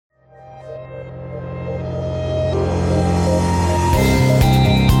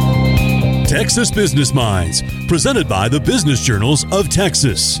Texas Business Minds, presented by the Business Journals of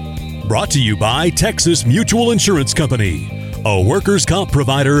Texas. Brought to you by Texas Mutual Insurance Company, a workers' comp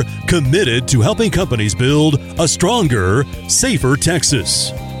provider committed to helping companies build a stronger, safer Texas.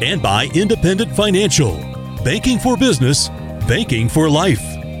 And by Independent Financial, banking for business, banking for life.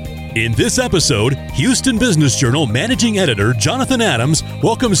 In this episode, Houston Business Journal Managing Editor Jonathan Adams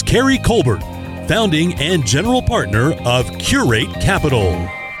welcomes Carrie Colbert, founding and general partner of Curate Capital.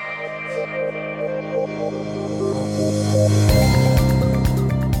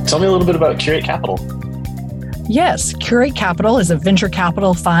 Tell me a little bit about Curate Capital. Yes, Curate Capital is a venture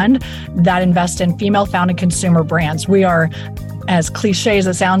capital fund that invests in female-founded consumer brands. We are, as cliche as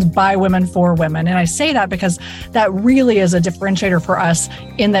it sounds, by women for women. And I say that because that really is a differentiator for us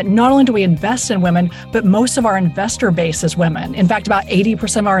in that not only do we invest in women, but most of our investor base is women. In fact, about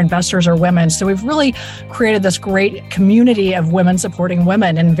 80% of our investors are women. So we've really created this great community of women supporting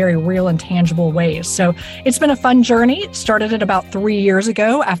women in very real and tangible ways. So it's been a fun journey. It started it about 3 years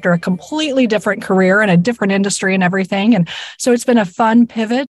ago after a completely different career in a different industry and everything. And so it's been a fun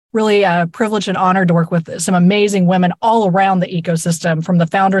pivot. Really a privilege and honor to work with some amazing women all around the ecosystem, from the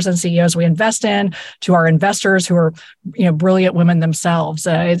founders and CEOs we invest in to our investors who are, brilliant women themselves.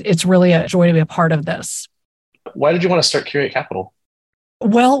 It's really a joy to be a part of this. Why did you want to start Curate Capital?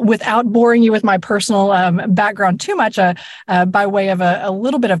 Well, without boring you with my personal background too much, by way of a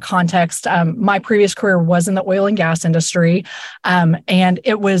little bit of context, my previous career was in the oil and gas industry, and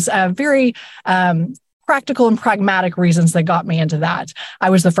it was very practical and pragmatic reasons that got me into that. I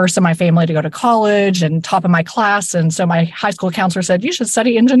was the first in my family to go to college and top of my class. And so my high school counselor said, you should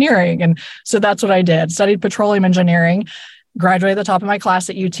study engineering. And so that's what I did. Studied petroleum engineering, graduated at the top of my class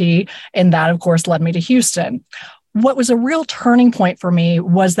at UT. And that, of course, led me to Houston. What was a real turning point for me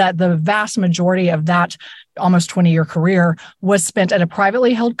was that the vast majority of that almost 20-year career was spent at a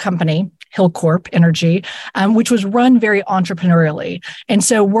privately held company, Hillcorp Energy, which was run very entrepreneurially. And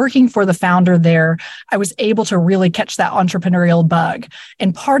so working for the founder there, I was able to really catch that entrepreneurial bug.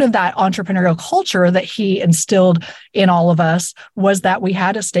 And part of that entrepreneurial culture that he instilled in all of us was that we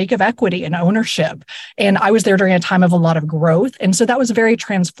had a stake of equity and ownership. And I was there during a time of a lot of growth. And so that was very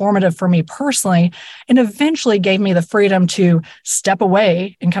transformative for me personally, and eventually gave me the freedom to step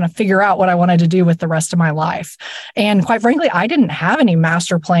away and kind of figure out what I wanted to do with the rest of my life. And quite frankly, I didn't have any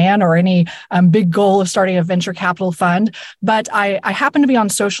master plan or any big goal of starting a venture capital fund, but I happened to be on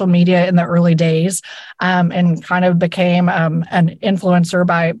social media in the early days and kind of became an influencer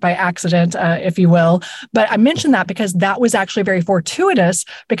by accident, if you will. But I mentioned that because that was actually very fortuitous,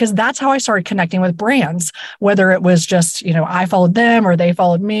 because that's how I started connecting with brands, whether it was just, I followed them or they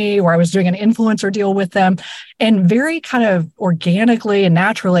followed me, or I was doing an influencer deal with them, and very kind of organically and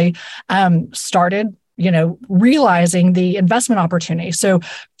naturally started realizing the investment opportunity. So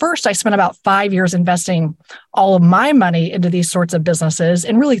first, I spent about 5 years investing all of my money into these sorts of businesses.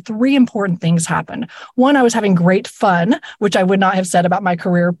 And really 3 important things happened. One, I was having great fun, which I would not have said about my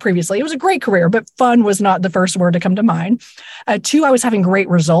career previously. It was a great career, but fun was not the first word to come to mind. 2, I was having great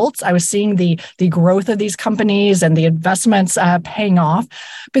results. I was seeing the growth of these companies and the investments paying off.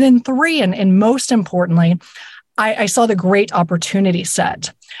 But then 3, and most importantly, I saw the great opportunity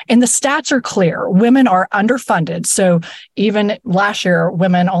set. And the stats are clear. Women are underfunded. So even last year,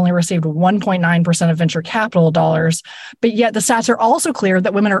 women only received 1.9% of venture capital dollars. But yet the stats are also clear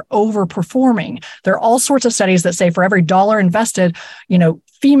that women are overperforming. There are all sorts of studies that say for every dollar invested,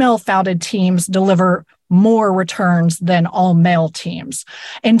 female-founded teams deliver more returns than all male teams.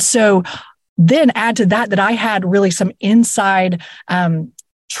 And so then add to that I had really some inside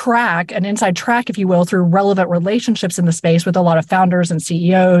track, if you will, through relevant relationships in the space with a lot of founders and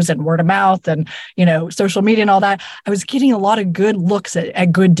CEOs and word of mouth and, social media and all that. I was getting a lot of good looks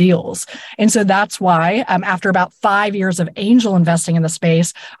at good deals. And so that's why after about 5 years of angel investing in the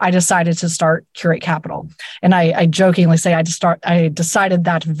space, I decided to start Curate Capital. And I jokingly say I decided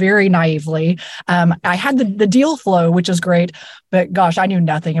that very naively. I had the deal flow, which is great, but gosh, I knew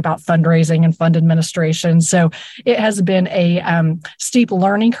nothing about fundraising and fund administration. So it has been a steep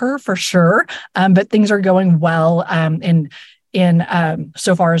learning curve for sure, but things are going well in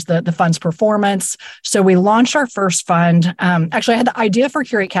so far as the fund's performance. So we launched our first fund. Actually, I had the idea for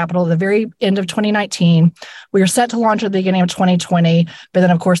Curate Capital at the very end of 2019. We were set to launch at the beginning of 2020, but then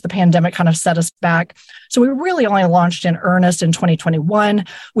of course the pandemic kind of set us back. So we really only launched in earnest in 2021.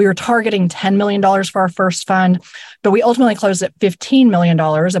 We were targeting $10 million for our first fund, but we ultimately closed at $15 million,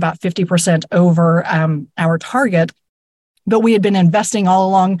 about 50% over our target. But we had been investing all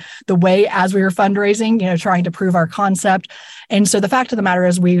along the way as we were fundraising, trying to prove our concept. And so the fact of the matter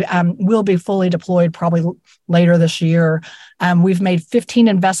is we will be fully deployed probably later this year. We've made 15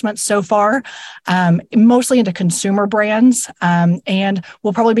 investments so far, mostly into consumer brands. And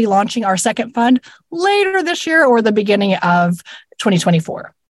we'll probably be launching our second fund later this year or the beginning of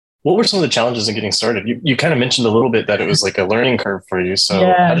 2024. What were some of the challenges in getting started? You kind of mentioned a little bit that it was like a learning curve for you.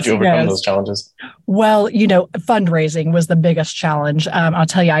 So how did you overcome those challenges? Well, fundraising was the biggest challenge. I'll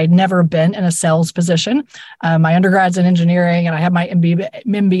tell you, I had never been in a sales position. My undergrad's in engineering and I have my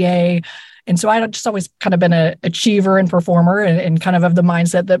MBA. And so I had just always kind of been an achiever and performer and kind of the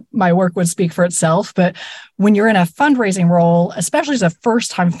mindset that my work would speak for itself. But when you're in a fundraising role, especially as a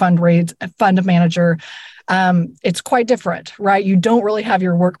first-time fund manager, it's quite different, right? You don't really have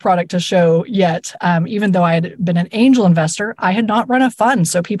your work product to show yet. Even though I had been an angel investor, I had not run a fund.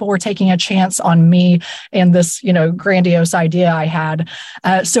 So people were taking a chance on me and this, grandiose idea I had.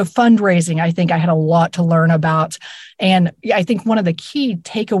 So fundraising, I think I had a lot to learn about. And I think one of the key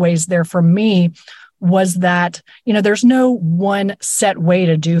takeaways there for me was that, there's no one set way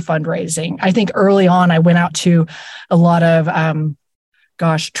to do fundraising. I think early on, I went out to a lot of,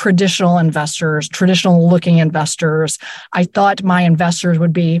 traditional investors, traditional looking investors. I thought my investors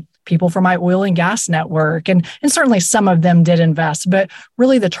would be people from my oil and gas network. And certainly some of them did invest. But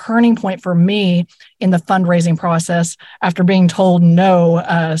really the turning point for me in the fundraising process, after being told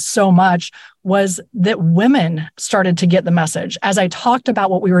no so much, was that women started to get the message. As I talked about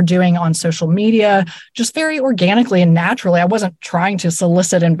what we were doing on social media, just very organically and naturally, I wasn't trying to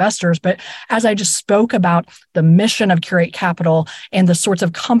solicit investors, but as I just spoke about the mission of Curate Capital and the sorts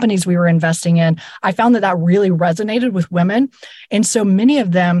of companies we were investing in, I found that really resonated with women. And so many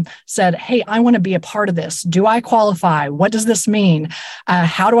of them said, hey, I want to be a part of this. Do I qualify? What does this mean?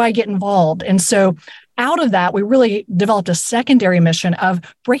 How do I get involved? And so out of that, we really developed a secondary mission of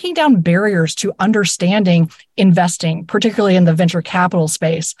breaking down barriers to understanding investing, particularly in the venture capital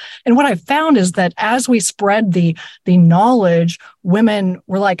space. And what I found is that as we spread the knowledge, women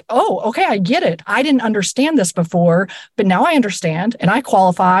were like, oh, okay, I get it. I didn't understand this before, but now I understand and I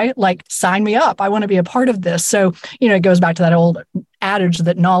qualify, like sign me up. I want to be a part of this. So, it goes back to that old adage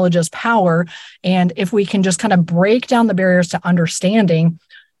that knowledge is power. And if we can just kind of break down the barriers to understanding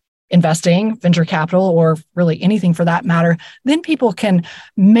investing, venture capital, or really anything for that matter, then people can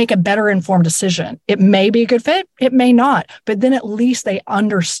make a better informed decision. It may be a good fit, it may not, but then at least they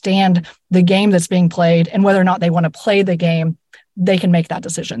understand the game that's being played and whether or not they want to play the game, they can make that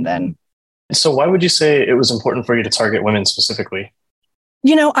decision then. So why would you say it was important for you to target women specifically?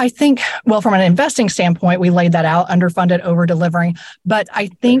 I think, from an investing standpoint, we laid that out, underfunded, over-delivering. But I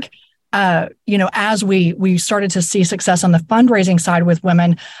think as we started to see success on the fundraising side with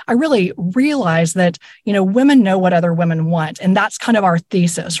women, I really realized that, women know what other women want. And that's kind of our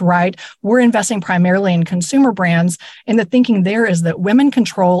thesis, right? We're investing primarily in consumer brands. And the thinking there is that women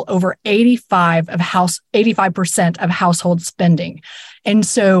control over 85% of household spending. And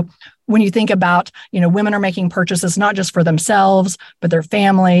so when you think about, women are making purchases not just for themselves, but their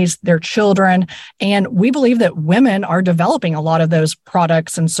families, their children. And we believe that women are developing a lot of those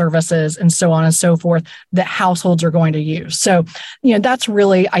products and services and so on and so forth that households are going to use. So, that's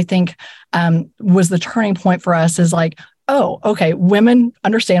really, I think, was the turning point for us is like, oh, okay, women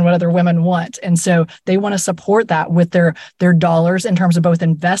understand what other women want. And so they want to support that with their dollars in terms of both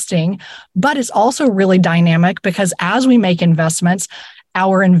investing, but it's also really dynamic because as we make investments,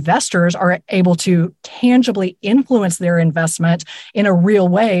 our investors are able to tangibly influence their investment in a real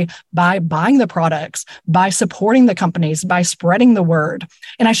way by buying the products, by supporting the companies, by spreading the word.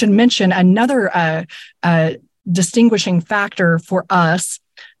 And I should mention another distinguishing factor for us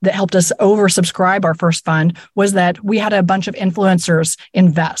that helped us oversubscribe our first fund was that we had a bunch of influencers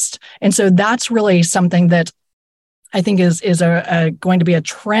invest. And so that's really something that I think is going to be a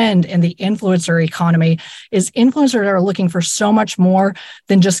trend in the influencer economy is influencers are looking for so much more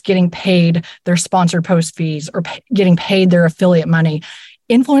than just getting paid their sponsored post fees or getting paid their affiliate money.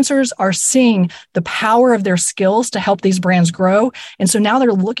 Influencers are seeing the power of their skills to help these brands grow. And so now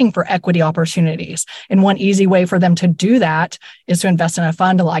they're looking for equity opportunities. And one easy way for them to do that is to invest in a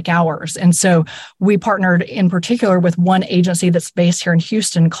fund like ours. And so we partnered in particular with one agency that's based here in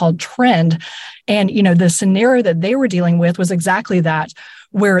Houston called Trend. And, the scenario that they were dealing with was exactly that,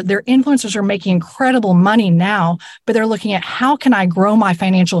 where their influencers are making incredible money now, but they're looking at how can I grow my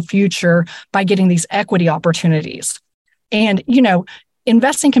financial future by getting these equity opportunities. And,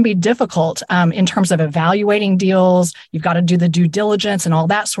 investing can be difficult in terms of evaluating deals. You've got to do the due diligence and all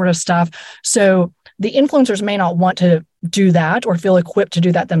that sort of stuff. So the influencers may not want to do that or feel equipped to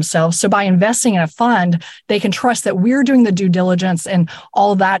do that themselves. So by investing in a fund, they can trust that we're doing the due diligence and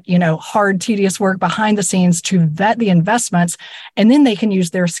all that, hard, tedious work behind the scenes to vet the investments. And then they can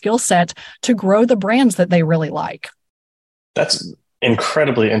use their skill set to grow the brands that they really like. That's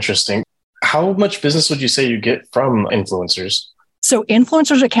incredibly interesting. How much business would you say you get from influencers? So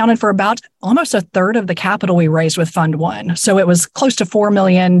influencers accounted for about almost a third of the capital we raised with Fund One. So it was close to $4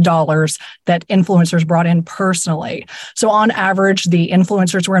 million that influencers brought in personally. So on average, the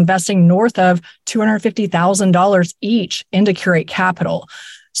influencers were investing north of $250,000 each into Curate Capital.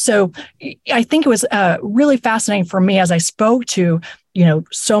 So I think it was really fascinating for me as I spoke to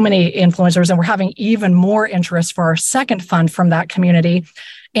so many influencers, and we're having even more interest for our second fund from that community.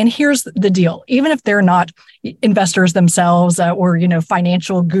 And here's the deal. Even if they're not investors themselves or,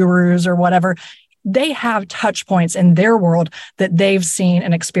 financial gurus or whatever, they have touch points in their world that they've seen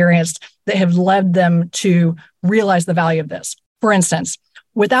and experienced that have led them to realize the value of this. For instance,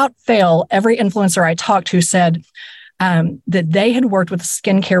 without fail, every influencer I talked to said that they had worked with the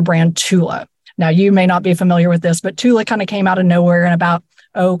skincare brand Tula. Now, you may not be familiar with this, but Tula kind of came out of nowhere in about,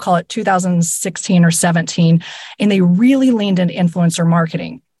 call it 2016 or 17, and they really leaned into influencer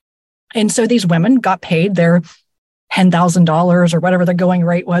marketing. And so these women got paid their $10,000 or whatever the going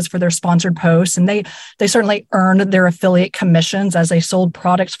rate was for their sponsored posts, and they certainly earned their affiliate commissions as they sold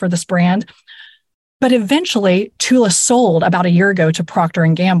products for this brand. But eventually, Tula sold about a year ago to Procter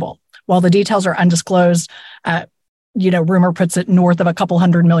 & Gamble. While the details are undisclosed, rumor puts it north of a couple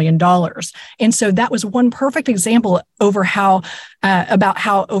 $100 million. And so that was one perfect example about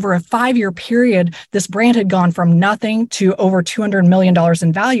how over a 5-year period, this brand had gone from nothing to over $200 million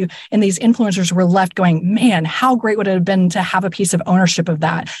in value. And these influencers were left going, man, how great would it have been to have a piece of ownership of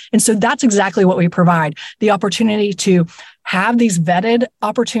that? And so that's exactly what we provide, the opportunity to have these vetted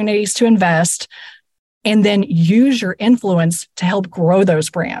opportunities to invest and then use your influence to help grow those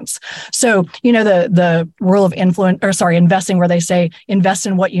brands. So, the world of investing, where they say, invest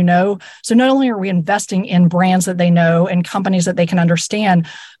in what you know. So not only are we investing in brands that they know and companies that they can understand,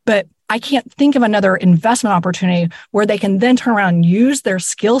 but I can't think of another investment opportunity where they can then turn around and use their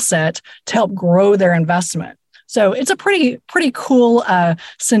skill set to help grow their investment. So it's a pretty cool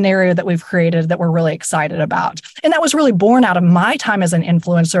scenario that we've created that we're really excited about. And that was really born out of my time as an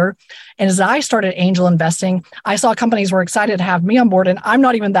influencer. And as I started angel investing, I saw companies were excited to have me on board, and I'm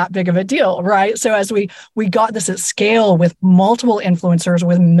not even that big of a deal, right? So as we got this at scale with multiple influencers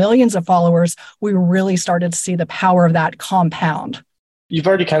with millions of followers, we really started to see the power of that compound. You've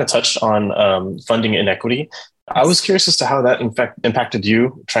already kind of touched on funding inequity. I was curious as to how that impacted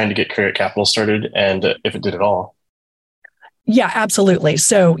you trying to get Curate Capital started, and if it did at all. Yeah, absolutely.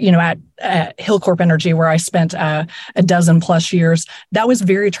 So, at Hillcorp Energy, where I spent a dozen plus years, that was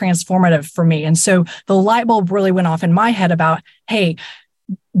very transformative for me. And so the light bulb really went off in my head about, hey,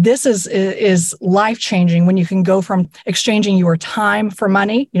 this is life-changing when you can go from exchanging your time for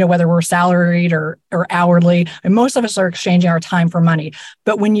money, whether we're salaried or hourly, and most of us are exchanging our time for money.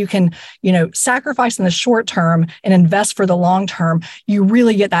 But when you can, sacrifice in the short term and invest for the long term, you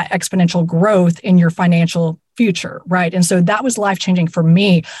really get that exponential growth in your financial future, right? And so that was life-changing for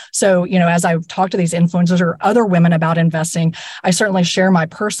me. So, as I talk to these influencers or other women about investing, I certainly share my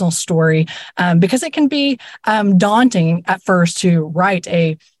personal story because it can be daunting at first to write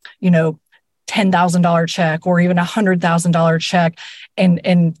a, $10,000 check or even $100,000 check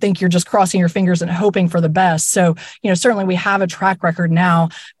and think you're just crossing your fingers and hoping for the best. So, certainly we have a track record now,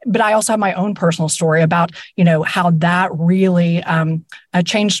 but I also have my own personal story about, how that really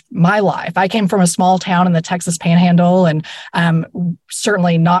changed my life. I came from a small town in the Texas Panhandle and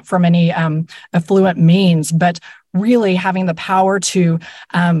certainly not from any affluent means, but really having the power to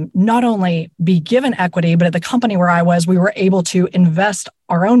not only be given equity, but at the company where I was, we were able to invest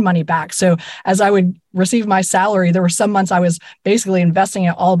our own money back. So as I would receive my salary, there were some months I was basically investing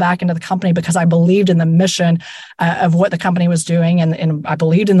it all back into the company because I believed in the mission of what the company was doing. And I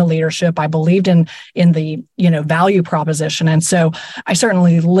believed in the leadership. I believed in the, value proposition. And so I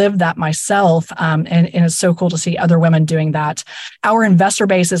certainly lived that myself. And it's so cool to see other women doing that. Our investor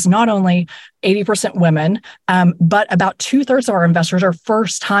base is not only 80% women, but about 2/3 of our investors are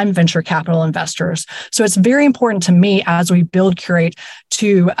first-time venture capital investors. So it's very important to me as we build Curate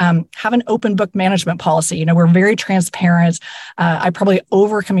to have an open book management policy. We're very transparent. I probably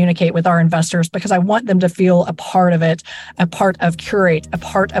over-communicate with our investors because I want them to feel a part of it, a part of Curate, a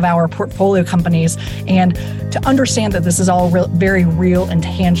part of our portfolio companies, and to understand that this is all very real and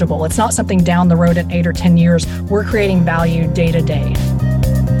tangible. It's not something down the road in 8 or 10 years. We're creating value day to day.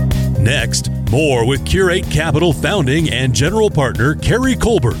 Next, more with Curate Capital founding and general partner Carrie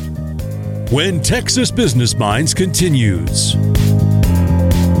Colbert. when Texas Business Minds continues.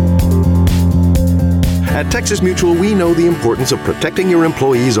 At Texas Mutual, we know the importance of protecting your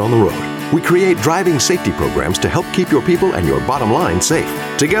employees on the road. We create driving safety programs to help keep your people and your bottom line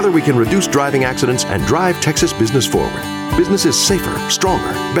safe. Together, we can reduce driving accidents and drive Texas business forward. Business is safer,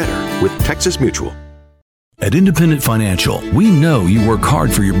 stronger, better with Texas Mutual. At Independent Financial, we know you work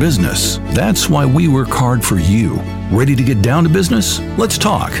hard for your business. That's why we work hard for you. Ready to get down to business? Let's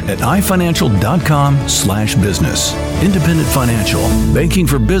talk at ifinancial.com/business. Independent Financial, banking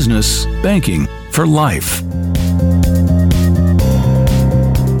for business, banking for life.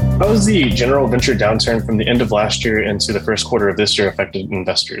 How has the general venture downturn from the end of last year into the first quarter of this year affected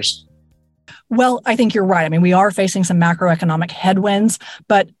investors? Well, I think you're right. I mean, we are facing some macroeconomic headwinds,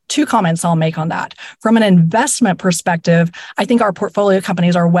 but two comments I'll make on that. From an investment perspective, I think our portfolio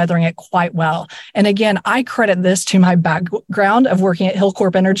companies are weathering it quite well. And again, I credit this to my background of working at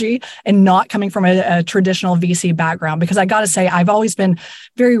Hillcorp Energy and not coming from a traditional VC background, because I got to say, I've always been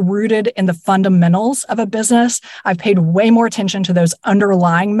very rooted in the fundamentals of a business. I've paid way more attention to those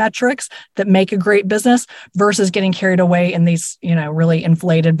underlying metrics that make a great business versus getting carried away in these, really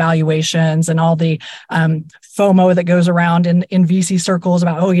inflated valuations and all the FOMO that goes around in VC circles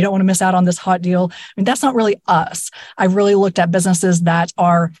about, you don't want to miss out on this hot deal. I mean, that's not really us. I've really looked at businesses that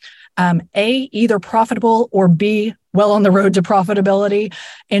are A, either profitable, or B, well on the road to profitability.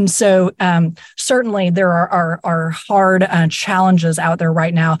 And so certainly there are hard challenges out there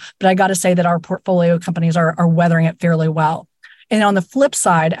right now, but I got to say that our portfolio companies are weathering it fairly well. And on the flip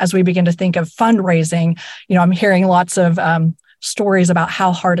side, as we begin to think of fundraising, I'm hearing lots of stories about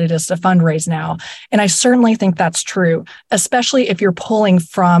how hard it is to fundraise now. And I certainly think that's true, especially if you're pulling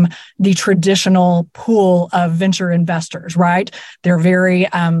from the traditional pool of venture investors, right? They're very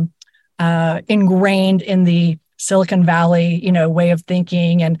ingrained in the Silicon Valley, way of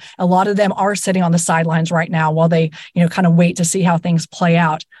thinking. And a lot of them are sitting on the sidelines right now while they, kind of wait to see how things play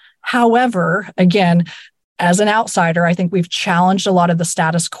out. However, again, as an outsider, I think we've challenged a lot of the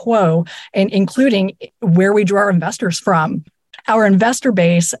status quo, and including where we drew our investors from. Our investor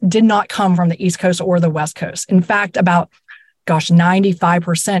base did not come from the East Coast or the West Coast. In fact, about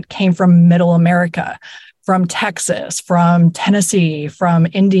 95% came from Middle America, from Texas, from Tennessee, from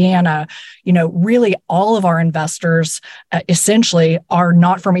Indiana. Really all of our investors essentially are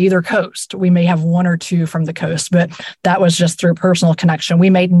not from either coast. We may have one or two from the coast, but that was just through personal connection. We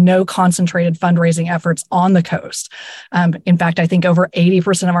made no concentrated fundraising efforts on the coast. In fact, I think over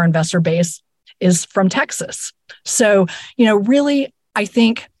 80% of our investor base is from Texas. So, really, I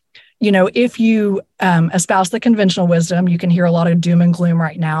think, if you espouse the conventional wisdom, you can hear a lot of doom and gloom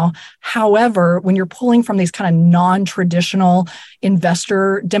right now. However, when you're pulling from these kind of non-traditional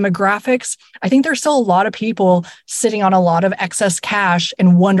investor demographics, I think there's still a lot of people sitting on a lot of excess cash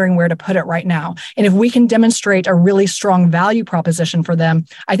and wondering where to put it right now. And if we can demonstrate a really strong value proposition for them,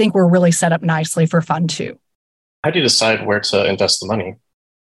 I think we're really set up nicely for Fund 2. How do you decide where to invest the money?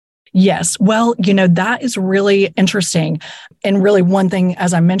 Yes. Well, that is really interesting. And really one thing,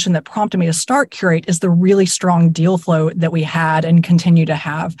 as I mentioned, that prompted me to start Curate is the really strong deal flow that we had and continue to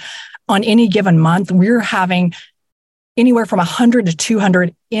have. On any given month, we're having anywhere from 100 to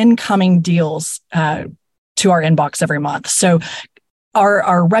 200 incoming deals to our inbox every month. So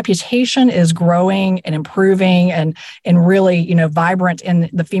our reputation is growing and improving and really, vibrant in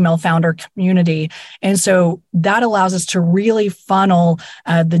the female founder community. And so that allows us to really funnel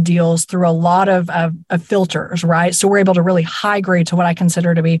the deals through a lot of filters, right? So we're able to really high grade to what I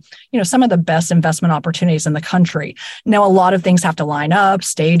consider to be, some of the best investment opportunities in the country. Now, a lot of things have to line up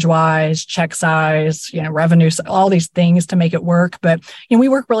stage-wise, check size, revenue, all these things to make it work. But, we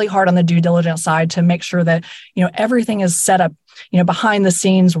work really hard on the due diligence side to make sure that, everything is set up behind the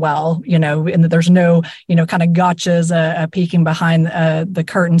scenes well, and that there's no, kind of gotchas peeking behind the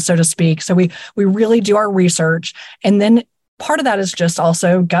curtain, so to speak. So we really do our research. And then part of that is just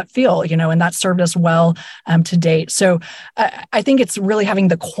also gut feel, and that served us well to date. So I think it's really having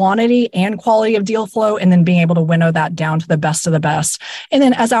the quantity and quality of deal flow and then being able to winnow that down to the best of the best. And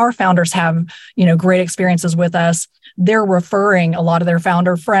then as our founders have, great experiences with us, they're referring a lot of their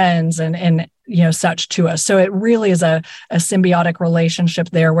founder friends and such to us. So it really is a symbiotic relationship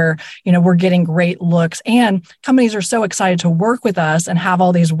there where, we're getting great looks, and companies are so excited to work with us and have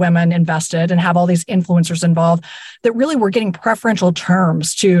all these women invested and have all these influencers involved that really we're getting preferential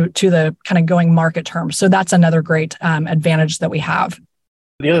terms to the kind of going market terms. So that's another great advantage that we have.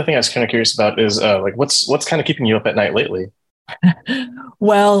 The other thing I was kind of curious about is what's kind of keeping you up at night lately?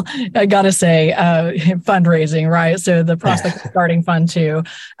 Well, I got to say, fundraising, right? So the prospect of starting Fund 2,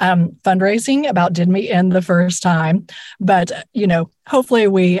 fundraising about did me in the first time, but hopefully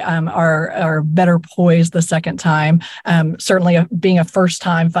we are better poised the second time. Certainly, being a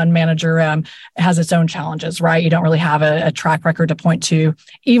first-time fund manager has its own challenges, right? You don't really have a track record to point to.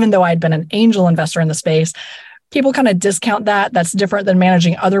 Even though I'd been an angel investor in the space, people kind of discount that. That's different than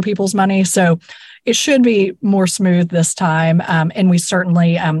managing other people's money. So it should be more smooth this time. And we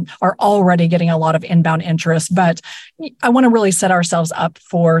certainly are already getting a lot of inbound interest, but I want to really set ourselves up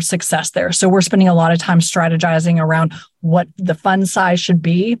for success there. So we're spending a lot of time strategizing around what the fund size should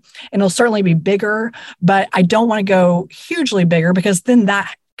be. And it'll certainly be bigger, but I don't want to go hugely bigger because then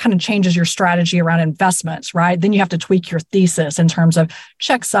that kind of changes your strategy around investments, right? Then you have to tweak your thesis in terms of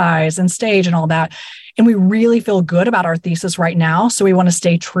check size and stage and all that. And we really feel good about our thesis right now. So we want to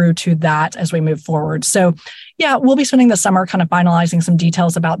stay true to that as we move forward. So yeah, we'll be spending the summer kind of finalizing some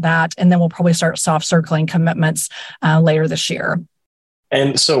details about that. And then we'll probably start soft circling commitments later this year.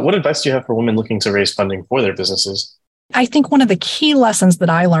 And so what advice do you have for women looking to raise funding for their businesses? I think one of the key lessons that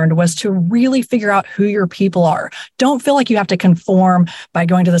I learned was to really figure out who your people are. Don't feel like you have to conform by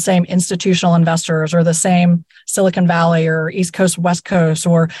going to the same institutional investors or the same Silicon Valley or East Coast, West Coast,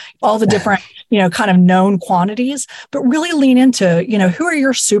 or all the different, kind of known quantities, but really lean into, who are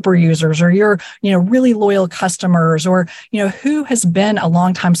your super users or your, really loyal customers or, who has been a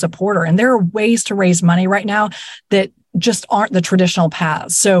longtime supporter. And there are ways to raise money right now that just aren't the traditional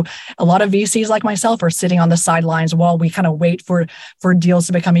paths. So a lot of VCs like myself are sitting on the sidelines while we kind of wait for deals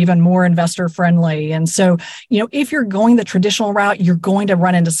to become even more investor friendly. And so, if you're going the traditional route, you're going to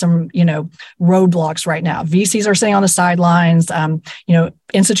run into some, roadblocks right now. VCs are sitting on the sidelines.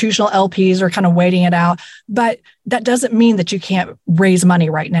 Institutional LPs are kind of waiting it out, but that doesn't mean that you can't raise money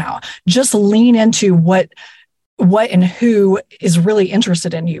right now. Just lean into what and who is really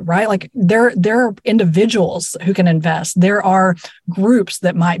interested in you, right? Like there are individuals who can invest. There are groups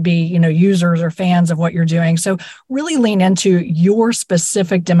that might be, users or fans of what you're doing. So really lean into your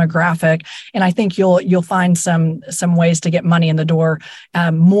specific demographic. And I think you'll find some ways to get money in the door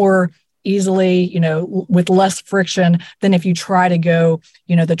more easily, with less friction than if you try to go,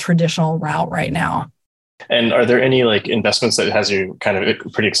 the traditional route right now. And are there any investments that has you kind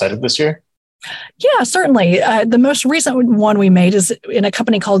of pretty excited this year? Yeah, certainly. The most recent one we made is in a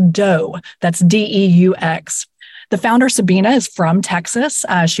company called Deux. That's DEUX. The founder, Sabina, is from Texas.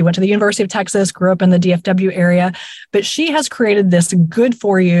 She went to the University of Texas, grew up in the DFW area, but she has created this good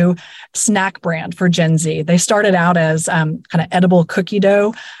for you snack brand for Gen Z. They started out as kind of edible cookie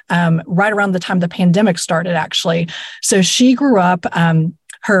dough right around the time the pandemic started, actually. So she grew up.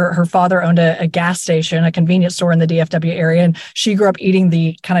 Her father owned a gas station, a convenience store in the DFW area, and she grew up eating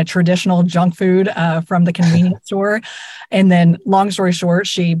the kind of traditional junk food from the convenience store. And then, long story short,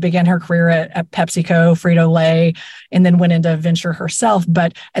 she began her career at PepsiCo, Frito-Lay, and then went into venture herself.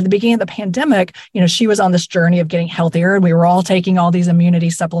 But at the beginning of the pandemic, she was on this journey of getting healthier, and we were all taking all these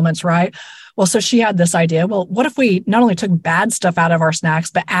immunity supplements, right? Well, so she had this idea, well, what if we not only took bad stuff out of our snacks,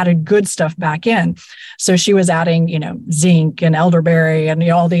 but added good stuff back in? So she was adding, zinc and elderberry and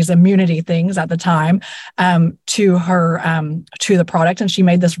all these immunity things at the time to the product. And she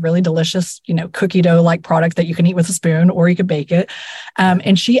made this really delicious, cookie dough-like product that you can eat with a spoon or you could bake it.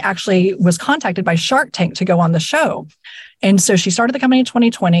 And she actually was contacted by Shark Tank to go on the show. And so she started the company in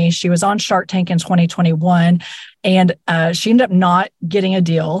 2020. She was on Shark Tank in 2021. And she ended up not getting a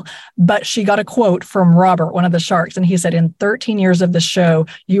deal, but she got a quote from Robert, one of the sharks. And he said, in 13 years of the show,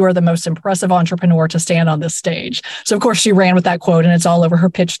 you are the most impressive entrepreneur to stand on this stage. So of course she ran with that quote and it's all over her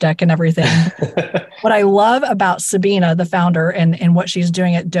pitch deck and everything. What I love about Sabina, the founder, and what she's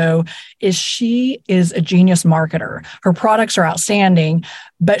doing at Deux is she is a genius marketer. Her products are outstanding,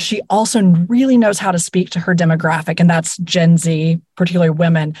 but she also really knows how to speak to her demographic. And that's Gen Z, particularly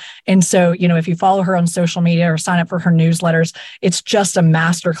women. And so, if you follow her on social media or sign up for her newsletters, it's just a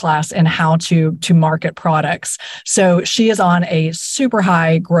masterclass in how to market products. So she is on a super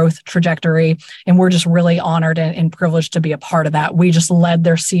high growth trajectory, and we're just really honored and privileged to be a part of that. We just led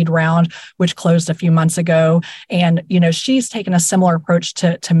their seed round, which closed a few months ago. And, she's taken a similar approach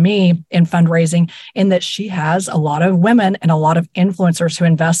to me in fundraising in that she has a lot of women and a lot of influencers who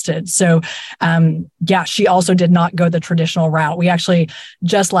invested. So, she also did not go the traditional route. We actually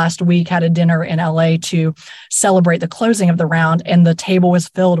just last week had a dinner in LA to celebrate the closing of the round, and the table was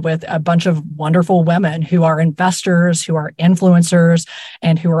filled with a bunch of wonderful women who are investors, who are influencers,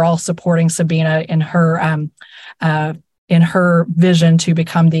 and who are all supporting Sabina in her vision to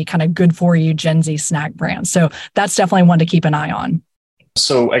become the kind of good for you Gen Z snack brand. So that's definitely one to keep an eye on.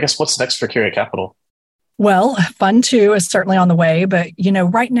 So I guess what's next for Curate Capital? Well, Fund 2 is certainly on the way, but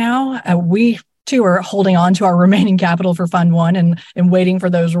right now we too are holding on to our remaining capital for Fund 1 and waiting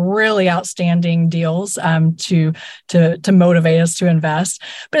for those really outstanding deals to motivate us to invest.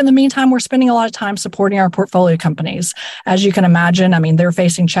 But in the meantime, we're spending a lot of time supporting our portfolio companies. As you can imagine, they're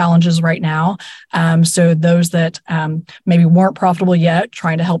facing challenges right now. So those that maybe weren't profitable yet,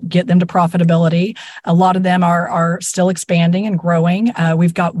 trying to help get them to profitability. A lot of them are still expanding and growing.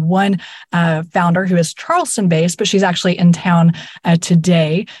 We've got one founder who is Charleston-based, but she's actually in town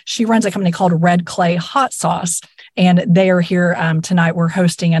today. She runs a company called Red Clay Hot Sauce, and they are here tonight. We're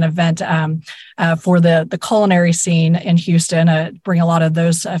hosting an event for the culinary scene in Houston, bring a lot of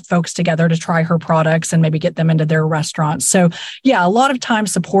those folks together to try her products and maybe get them into their restaurants. So yeah, a lot of time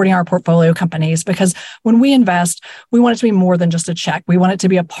supporting our portfolio companies, because when we invest, we want it to be more than just a check. We want it to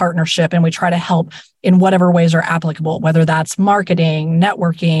be a partnership, and we try to help in whatever ways are applicable, whether that's marketing,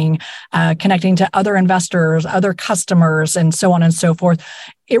 networking, connecting to other investors, other customers, and so on and so forth.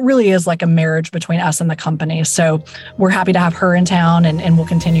 It really is like a marriage between us and the company. So we're happy to have her in town, and we'll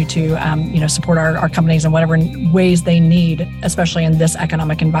continue to support our companies in whatever ways they need, especially in this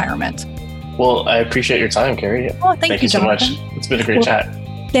economic environment. Well, I appreciate your time, Carrie. Well, thank you so much. It's been a great chat.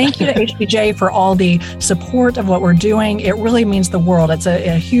 Thank you to HBJ for all the support of what we're doing. It really means the world. It's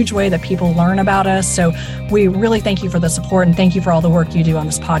a huge way that people learn about us. So we really thank you for the support, and thank you for all the work you do on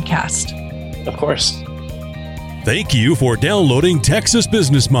this podcast. Of course. Thank you for downloading Texas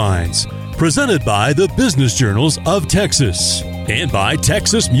Business Minds, presented by the Business Journals of Texas and by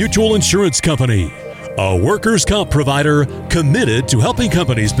Texas Mutual Insurance Company, a workers' comp provider committed to helping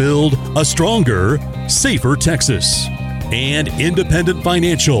companies build a stronger, safer Texas. And Independent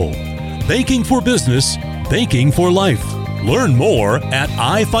Financial, banking for business, banking for life. Learn more at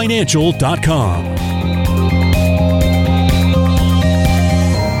ifinancial.com.